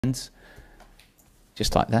hands.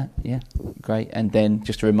 Just like that, yeah, great. And then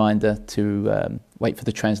just a reminder to wait for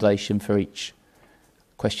the translation for each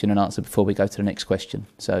question and answer before we go to the next question.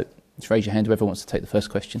 So just raise your hand, whoever wants to take the first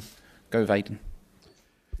question. Go with Aidan.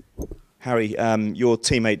 Harry, your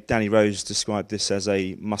teammate Danny Rose described this as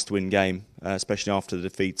a must-win game, especially after the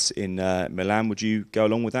defeats in Milan. Would you go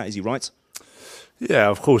along with that? Is he right? Yeah,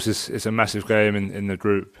 of course, it's a massive game in the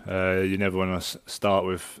group. You never want to start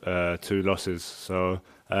with 2 losses. So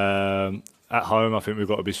at home, I think we've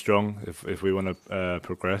got to be strong if we want to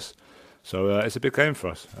progress. So it's a big game for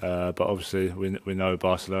us. But obviously, we know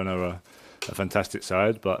Barcelona are a fantastic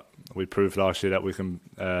side, but we proved last year that we can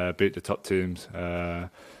beat the top teams,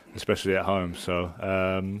 especially at home. So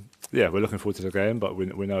yeah, we're looking forward to the game, but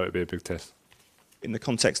we know it'll be a big test. In the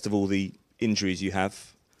context of all the injuries you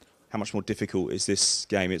have, how much more difficult is this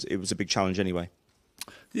game? It was a big challenge anyway.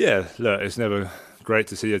 Yeah, look, it's never great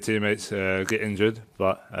to see your teammates get injured,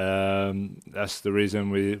 but that's the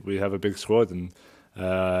reason we have a big squad, and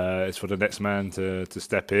it's for the next man to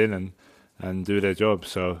step in and do their job.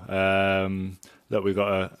 So look, we've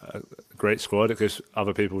got a great squad. It gives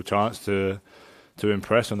other people a chance to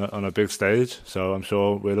impress on a big stage. So I'm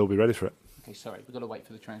sure we'll all be ready for it. Okay, sorry, we've got to wait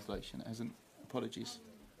for the translation. It hasn't. Apologies.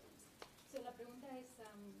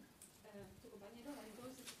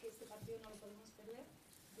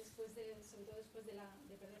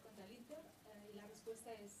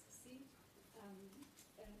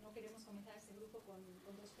 No queremos comenzar este grupo con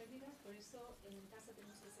 2 pérdidas, por eso en casa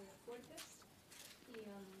tenemos que ser fuertes y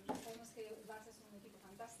sabemos que el Barça es un equipo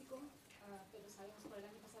fantástico, pero sabemos por el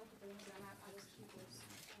año pasado que podemos ganar a los equipos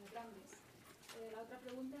grandes. La otra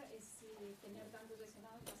pregunta es si tener tantos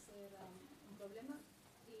lesionados va a ser un problema.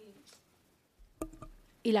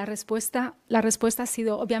 Y la respuesta ha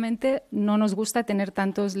sido, obviamente, no nos gusta tener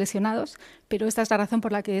tantos lesionados, pero esta es la razón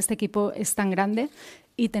por la que este equipo es tan grande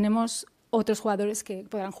y tenemos otros jugadores que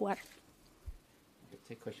podrán jugar.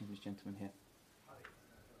 Take question from this gentleman here.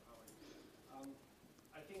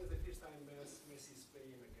 I think the first time Messi is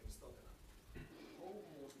playing against Tottenham. How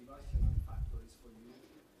motivational factor is for you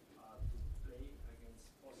to play against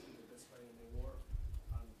possibly the best player in the world,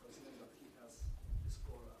 and considering that he has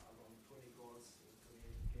scored around 20 goals in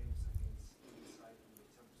 28 games against any side in the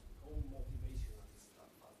Champions League? How motivational is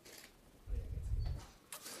that factor to play against him?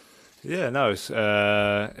 Yeah, no, it's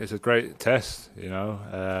a great test. You know,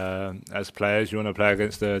 as players, you want to play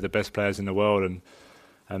against the best players in the world, and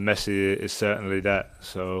Messi is certainly that.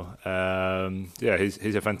 So yeah,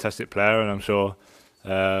 he's a fantastic player, and I'm sure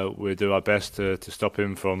we'll do our best to stop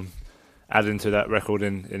him from adding to that record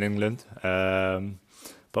in England.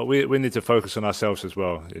 But we need to focus on ourselves as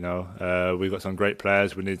well. You know, we've got some great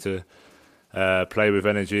players. We need to play with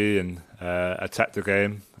energy and attack the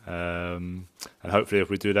game. And hopefully, if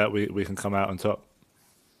we do that, we can come out on top.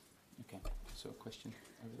 Okay, so a question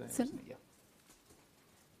over there. So, yeah.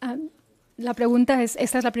 La pregunta es,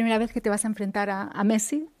 esta es la primera vez que te vas a enfrentar a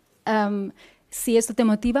Messi. Si esto te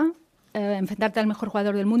motiva, enfrentarte al mejor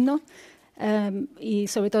jugador del mundo, y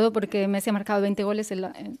sobre todo porque Messi ha marcado 20 goles,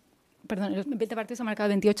 en 20 partidos ha marcado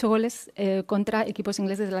 28 goles contra equipos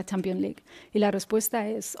ingleses de la Champions League. Y la respuesta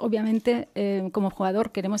es, obviamente, como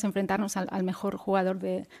jugador queremos enfrentarnos al mejor jugador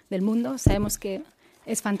del mundo. Sabemos que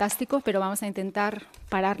es fantástico, pero vamos a intentar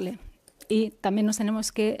pararle. Y también nos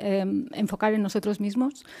tenemos que enfocar en nosotros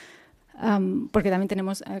mismos, porque también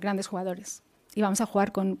tenemos grandes jugadores. Y vamos a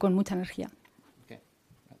jugar con mucha energía. Okay,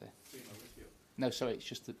 right there. No, sorry, it's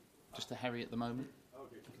just to Harry at the moment.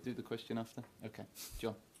 Okay. You can do the question after. Okay,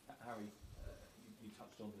 John. Harry, you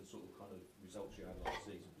touched on the sort of kind of results you had last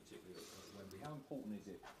season, particularly at Wembley. How important is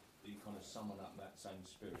it that you kind of summon up that same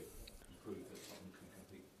spirit and prove that Tottenham can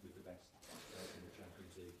compete with the best in the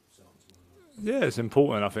Champions League? Yeah, it's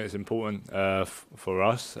important. I think it's important for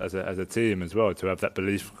us as a team as well to have that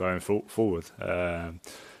belief going forward.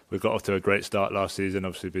 We got off to a great start last season,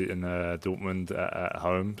 obviously beating Dortmund at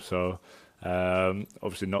home. So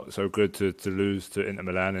obviously not so good to lose to Inter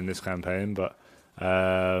Milan in this campaign, but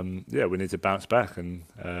yeah, we need to bounce back, and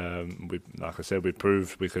like I said, we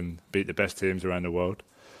proved we can beat the best teams around the world,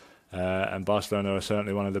 and Barcelona are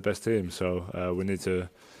certainly one of the best teams. So we need to,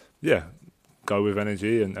 yeah, go with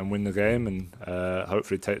energy and win the game, and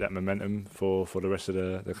hopefully take that momentum for the rest of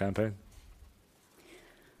the campaign.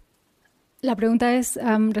 La pregunta es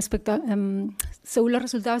respecto a, según los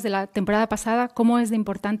resultados de la temporada pasada, ¿cómo es de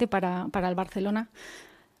importante para el Barcelona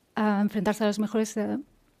enfrentarse a los mejores?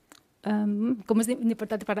 ¿Cómo es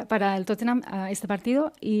importante para el Tottenham este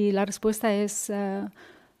partido? Y la respuesta es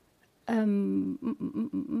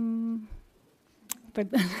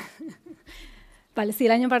Vale, sí,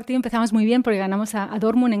 el año partido empezamos muy bien porque ganamos a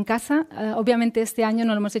Dortmund en casa. Obviamente este año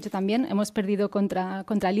no lo hemos hecho tan bien, hemos perdido contra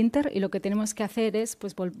el Inter y lo que tenemos que hacer es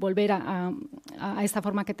pues, volver a esta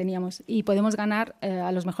forma que teníamos. Y podemos ganar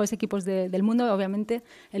a los mejores equipos del mundo. Obviamente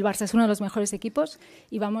el Barça es uno de los mejores equipos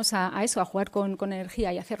y vamos a eso, a jugar con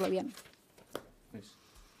energía y hacerlo bien.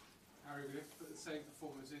 Harry, we have the same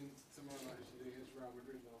performance in tomorrow night as you did against Real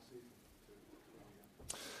Madrid last season.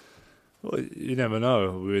 Well, you never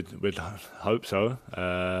know. We'd hope so,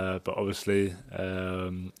 but obviously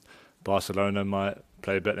Barcelona might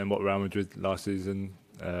play better than what Real Madrid last season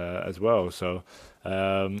as well. So,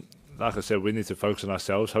 like I said, we need to focus on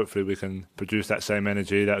ourselves. Hopefully, we can produce that same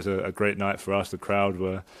energy. That was a great night for us. The crowd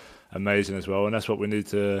were amazing as well, and that's what we need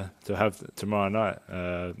to have tomorrow night.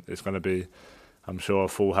 It's going to be, I'm sure, a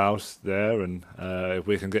full house there, and if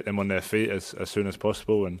we can get them on their feet as soon as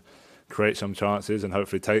possible and create some chances and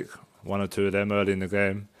hopefully take one or two of them early in the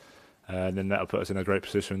game, then that'll put us in a great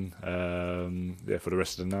position for the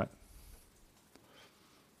rest of the night.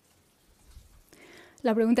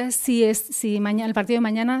 La pregunta es si mañana, el partido de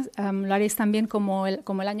mañana lo haréis también como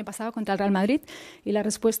el año pasado contra el Real Madrid. Y la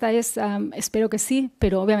respuesta es espero que sí,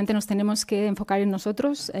 pero obviamente nos tenemos que enfocar en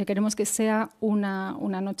nosotros. Queremos que sea una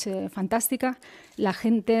noche fantástica. La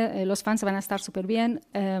gente, los fans van a estar súper bien.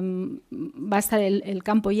 Va a estar el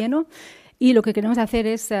campo lleno. Y lo que queremos hacer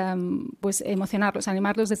es pues emocionarlos,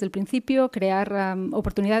 animarlos desde el principio, crear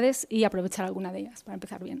oportunidades y aprovechar alguna de ellas para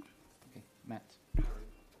empezar bien. Okay, Matt.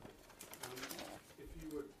 If you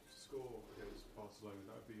were to score against Barcelona,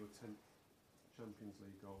 that would be your 10th Champions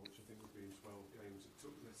League goal, which I think would be in 12 games. It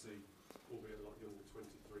took Messi, albeit a lot younger,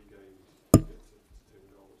 23 games to get to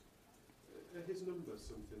 10 goals. Are his numbers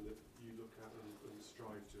something that you look at and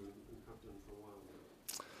strive to and have done for a while now?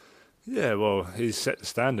 Yeah, well, he's set the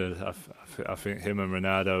standard. I think him and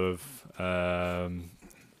Ronaldo have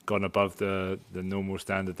gone above the normal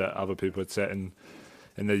standard that other people had set in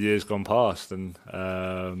the years gone past. And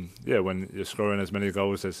when you're scoring as many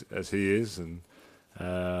goals as he is, and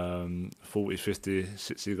 40, 50,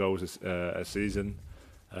 60 goals a season,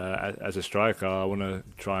 as a striker, I want to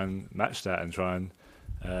try and match that and try and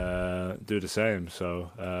do the same. So,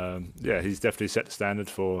 he's definitely set the standard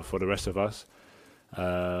for the rest of us.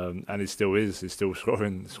 And he still is. He's still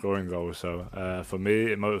scoring goals. So for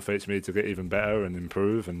me, it motivates me to get even better and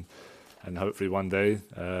improve, and hopefully one day,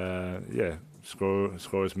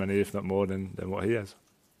 score as many, if not more, than what he has.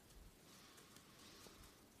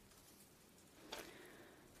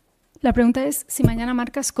 La pregunta es si mañana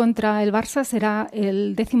marcas contra el Barça será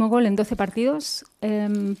el 10º gol en 12 partidos.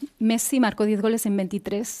 Messi marcó 10 goles en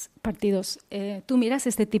 23 partidos. ¿Tú miras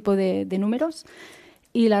este tipo de números?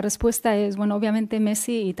 Y la respuesta es, bueno, obviamente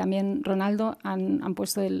Messi y también Ronaldo han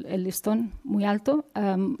puesto el listón muy alto.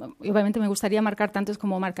 Y obviamente me gustaría marcar tantos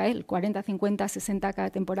como marca él, 40, 50, 60 cada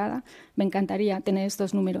temporada. Me encantaría tener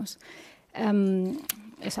estos números.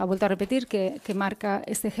 Eso ha vuelto a repetir que marca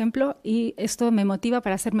este ejemplo y esto me motiva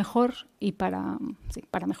para ser mejor y para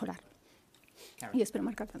mejorar. Y espero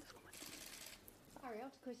marcar tantos como él.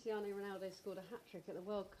 Cristiano Ronaldo scored a hat-trick at the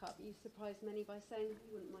World Cup. You surprised many by saying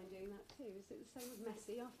you wouldn't mind doing that too. Is it the same with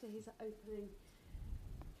Messi after his opening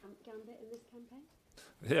gambit in this campaign?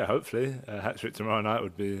 Yeah, hopefully a hat-trick tomorrow night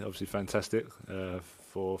would be obviously fantastic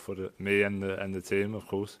for me and the team, of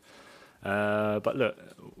course. But look,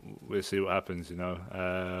 we'll see what happens. You know,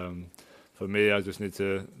 for me, I just need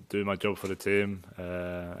to do my job for the team.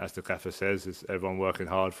 As the gaffer says, it's everyone working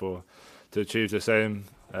hard to achieve the same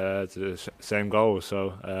goal.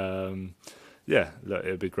 So look,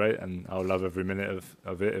 it'll be great, and I'll love every minute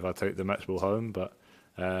of it if I take the match ball home. But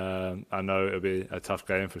I know it'll be a tough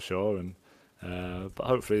game for sure, and but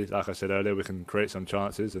hopefully, like I said earlier, we can create some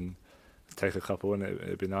chances and take a couple, and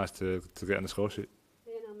it'd be nice to get on the score sheet.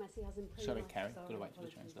 Lionel Messi has improved. Sorry, Karen, got to wait for the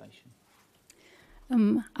translation.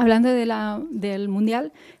 Hablando del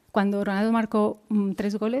Mundial, cuando Ronaldo marcó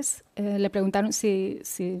 3 goles, le preguntaron si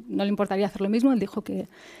no le importaría hacer lo mismo. Él dijo que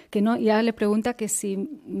no, y ahora le pregunta que si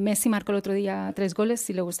Messi marcó el otro día 3 goles,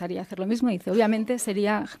 si le gustaría hacer lo mismo. Y dice, obviamente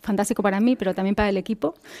sería fantástico para mí, pero también para el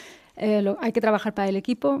equipo. Hay que trabajar para el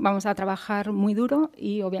equipo, vamos a trabajar muy duro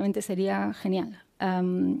y obviamente sería genial.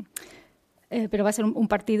 Pero va a ser un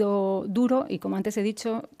partido duro y, como antes he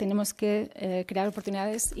dicho, tenemos que crear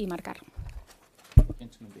oportunidades y marcar.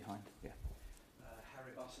 Gentleman behind. Yeah.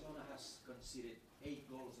 Harry, Barcelona has conceded 8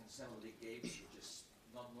 goals in 7 league games, which is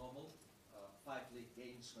not normal. 5 league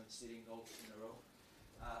games conceding goals in a row.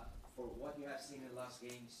 For what you have seen in last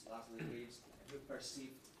league games, have you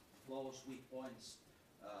perceived flaws, weak points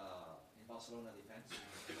in Barcelona defense?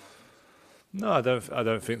 No, I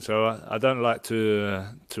don't think so. I don't like to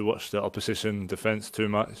watch the opposition defence too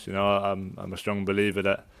much. You know, I'm a strong believer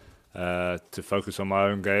that to focus on my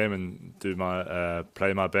own game and do my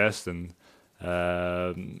play my best, and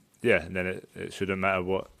yeah, and then it shouldn't matter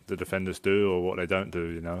what the defenders do or what they don't do.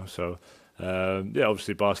 You know, so yeah,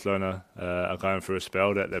 obviously Barcelona are going through a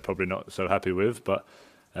spell that they're probably not so happy with, but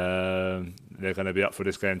they're going to be up for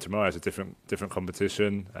this game tomorrow. It's a different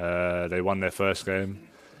competition. They won their first game,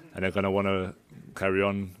 and they're going to want to carry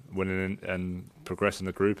on winning and progress in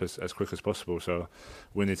the group as quick as possible. So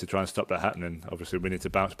we need to try and stop that happening. Obviously, we need to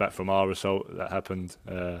bounce back from our result that happened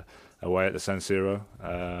away at the San Siro.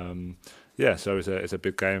 Yeah, so it's a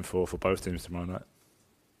big game for both teams tomorrow night.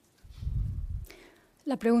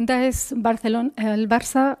 La pregunta es, al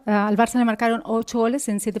Barça le marcaron 8 goles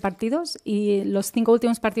en 7 partidos y los 5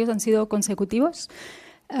 últimos partidos han sido consecutivos.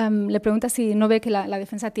 Le pregunta si no ve que la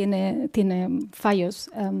defensa tiene fallos.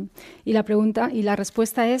 Y la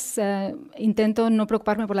respuesta es, intento no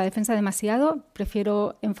preocuparme por la defensa demasiado,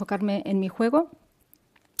 prefiero enfocarme en mi juego.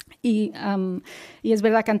 Y es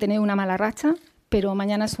verdad que han tenido una mala racha, pero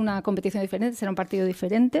mañana es una competición diferente, será un partido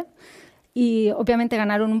diferente. Y obviamente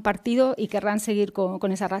ganaron un partido y querrán seguir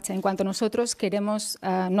con esa racha. En cuanto a nosotros, queremos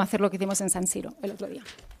no hacer lo que hicimos en San Siro el otro día.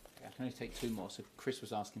 I can only take 2 more. So Chris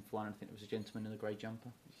was asking for one. I think it was a gentleman in a grey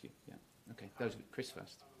jumper. Yeah. Okay. Those Chris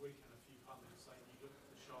first. Weekend, a few pundits saying you look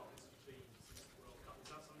the sharpest you've been since the World Cup. Is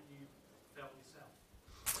that something you felt yourself?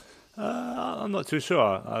 I'm not too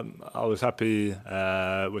sure. I was happy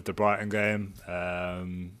with the Brighton game.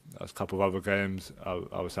 There's a couple of other games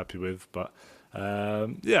I was happy with, but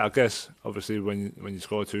yeah, I guess obviously when you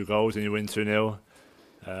score 2 goals and you win 2-0,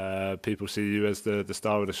 people see you as the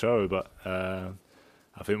star of the show. But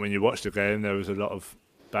I think when you watch the game, there was a lot of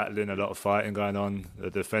battling, a lot of fighting going on. The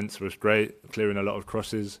defence was great, clearing a lot of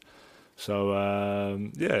crosses. So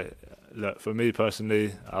yeah, look, for me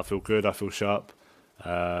personally, I feel good, I feel sharp.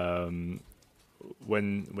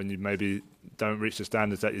 When you maybe don't reach the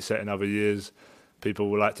standards that you set in other years, people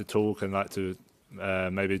will like to talk and like to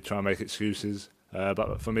maybe try and make excuses.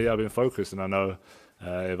 But for me, I've been focused, and I know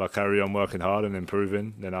if I carry on working hard and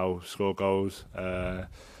improving, then I'll score goals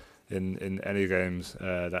in any games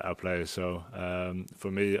that I play. So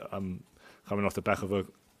for me, I'm coming off the back of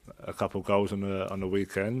a couple of goals on the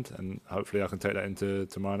weekend, and hopefully I can take that into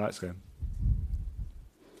tomorrow night's game.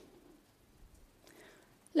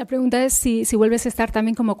 La pregunta es si vuelves a estar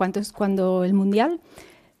también como cuando el Mundial.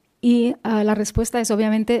 Y la respuesta es,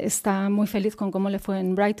 obviamente, está muy feliz con cómo le fue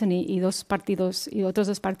en Brighton y otros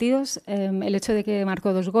 2 partidos. El hecho de que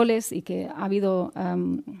marcó 2 goles y que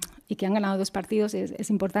y que han ganado 2 partidos es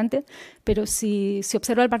importante, pero si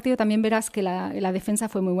observa el partido también verás que la defensa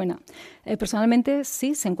fue muy buena. Personalmente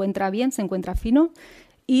sí, se encuentra bien, se encuentra fino,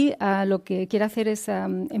 y lo que quiere hacer es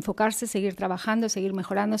enfocarse, seguir trabajando, seguir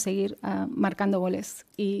mejorando, seguir marcando goles.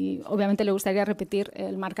 Y obviamente le gustaría repetir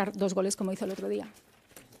el marcar 2 goles como hizo el otro día.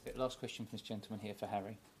 Last question from this gentleman here for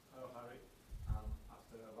Harry. Hello, Harry.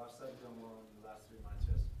 After Barca won the last 3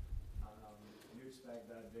 matches, you expect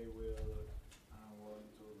that they will want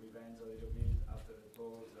to revenge a little bit after the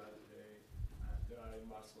goals that they are in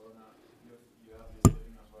Barcelona? You have this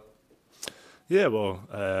feeling as well? Yeah,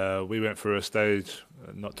 well, we went through a stage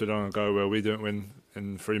not too long ago where we didn't win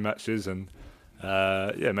in 3 matches, and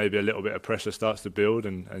yeah, maybe a little bit of pressure starts to build,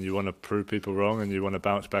 and you want to prove people wrong, and you want to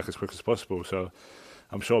bounce back as quick as possible. So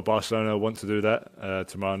I'm sure Barcelona want to do that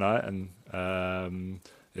tomorrow night, and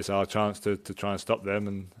it's our chance to try and stop them,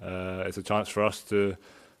 and it's a chance for us to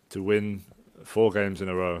win 4 games in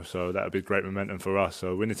a row. So that would be great momentum for us.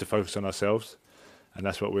 So we need to focus on ourselves, and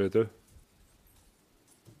that's what we'll do.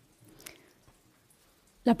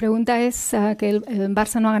 La pregunta es que el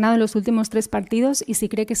Barça no ha ganado en los últimos 3 partidos y si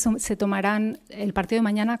cree que se tomarán el partido de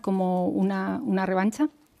mañana como una revancha.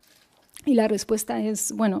 Y la respuesta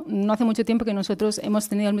es, bueno, no hace mucho tiempo que nosotros hemos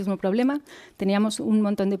tenido el mismo problema, teníamos un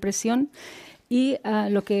montón de presión y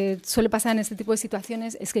lo que suele pasar en este tipo de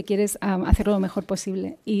situaciones es que quieres hacerlo lo mejor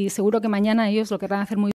posible. Y seguro que mañana ellos lo querrán hacer muy